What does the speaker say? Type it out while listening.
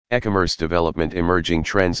E-commerce development emerging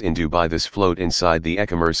trends in Dubai. This float inside the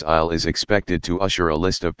e-commerce aisle is expected to usher a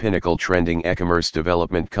list of pinnacle trending e-commerce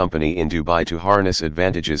development company in Dubai to harness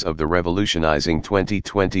advantages of the revolutionizing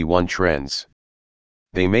 2021 trends.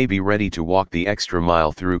 They may be ready to walk the extra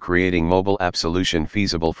mile through creating mobile app solution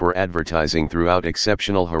feasible for advertising throughout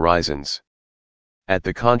exceptional horizons. At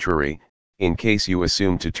the contrary, in case you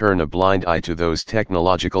assume to turn a blind eye to those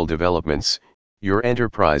technological developments, your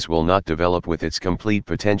enterprise will not develop with its complete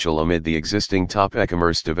potential amid the existing top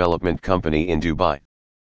e-commerce development company in Dubai.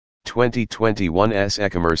 2021's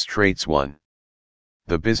e-commerce traits. 1.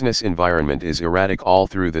 The business environment is erratic. All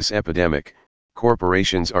through this epidemic,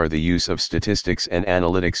 corporations are the use of statistics and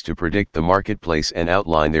analytics to predict the marketplace and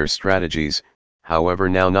outline their strategies, however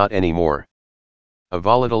now not anymore. A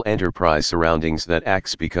volatile enterprise surroundings that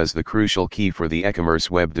acts because the crucial key for the e-commerce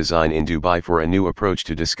web design in Dubai for a new approach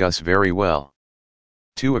to discuss very well.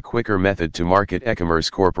 2. A quicker method to market. E-commerce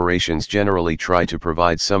corporations generally try to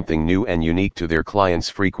provide something new and unique to their clients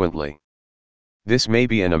frequently. This may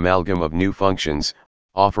be an amalgam of new functions,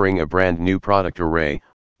 offering a brand new product array,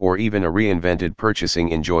 or even a reinvented purchasing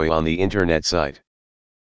enjoy on the internet site.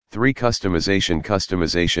 3. Customization.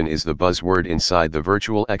 Customization is the buzzword inside the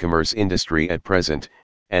virtual e-commerce industry at present,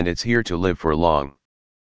 and it's here to live for long.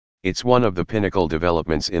 It's one of the pinnacle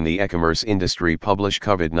developments in the e-commerce industry. Publish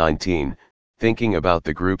COVID-19, thinking about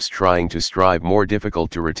the groups trying to strive more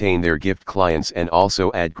difficult to retain their gift clients and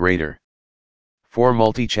also add greater. 4.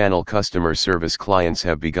 Multi-channel customer service. Clients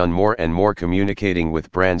have begun more and more communicating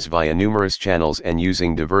with brands via numerous channels and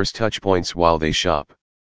using diverse touchpoints while they shop.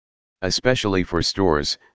 Especially for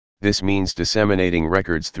stores, this means disseminating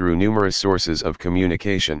records through numerous sources of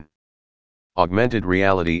communication. Augmented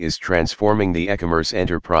reality is transforming the e-commerce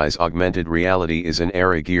enterprise. Augmented reality is an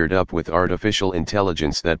era geared up with artificial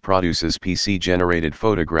intelligence that produces PC-generated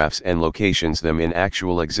photographs and locations them in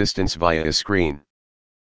actual existence via a screen.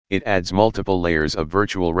 It adds multiple layers of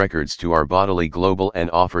virtual records to our bodily global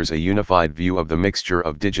and offers a unified view of the mixture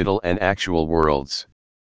of digital and actual worlds.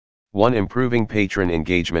 1. Improving patron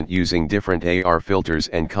engagement using different AR filters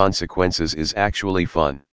and consequences is actually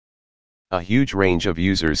fun. A huge range of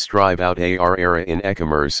users strive out AR era in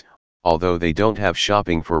e-commerce, although they don't have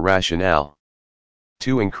shopping for rationale.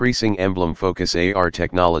 2. Increasing emblem focus. AR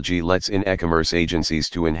technology lets in e-commerce agencies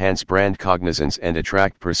to enhance brand cognizance and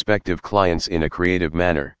attract prospective clients in a creative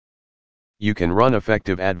manner. You can run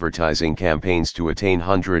effective advertising campaigns to attain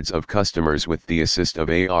hundreds of customers with the assist of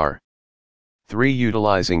AR. 3.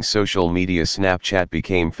 Utilizing social media. Snapchat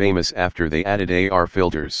became famous after they added AR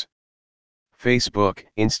filters. Facebook,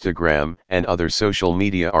 Instagram, and other social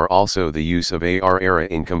media are also the use of AR era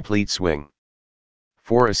in complete swing.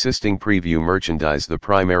 4. Assisting preview merchandise. The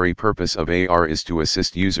primary purpose of AR is to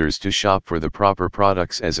assist users to shop for the proper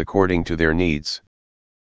products as according to their needs.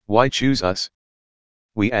 Why choose us?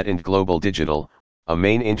 We at Int Global Digital, a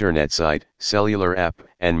main internet site, cellular app,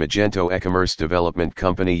 and Magento e-commerce development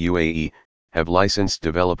company UAE, have licensed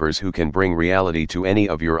developers who can bring reality to any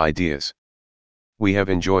of your ideas. We have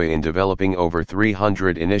enjoy in developing over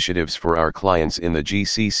 300 initiatives for our clients in the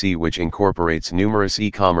GCC, which incorporates numerous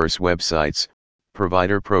e-commerce websites,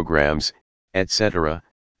 provider programs, etc.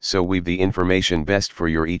 So we've the information best for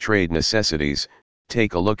your e-trade necessities.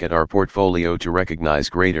 Take a look at our portfolio to recognize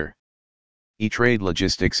greater. E-trade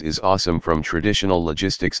logistics is awesome. From traditional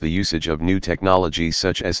logistics, the usage of new technologies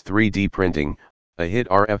such as 3D printing, a hit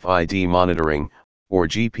RFID monitoring, or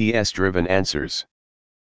GPS-driven answers.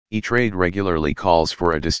 E-trade regularly calls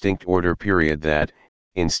for a distinct order period that,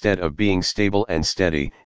 instead of being stable and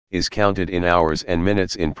steady, is counted in hours and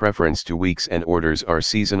minutes in preference to weeks, and orders are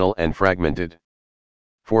seasonal and fragmented.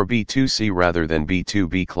 For B2C rather than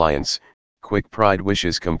B2B clients, Quick Pride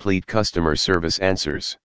wishes complete customer service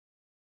answers.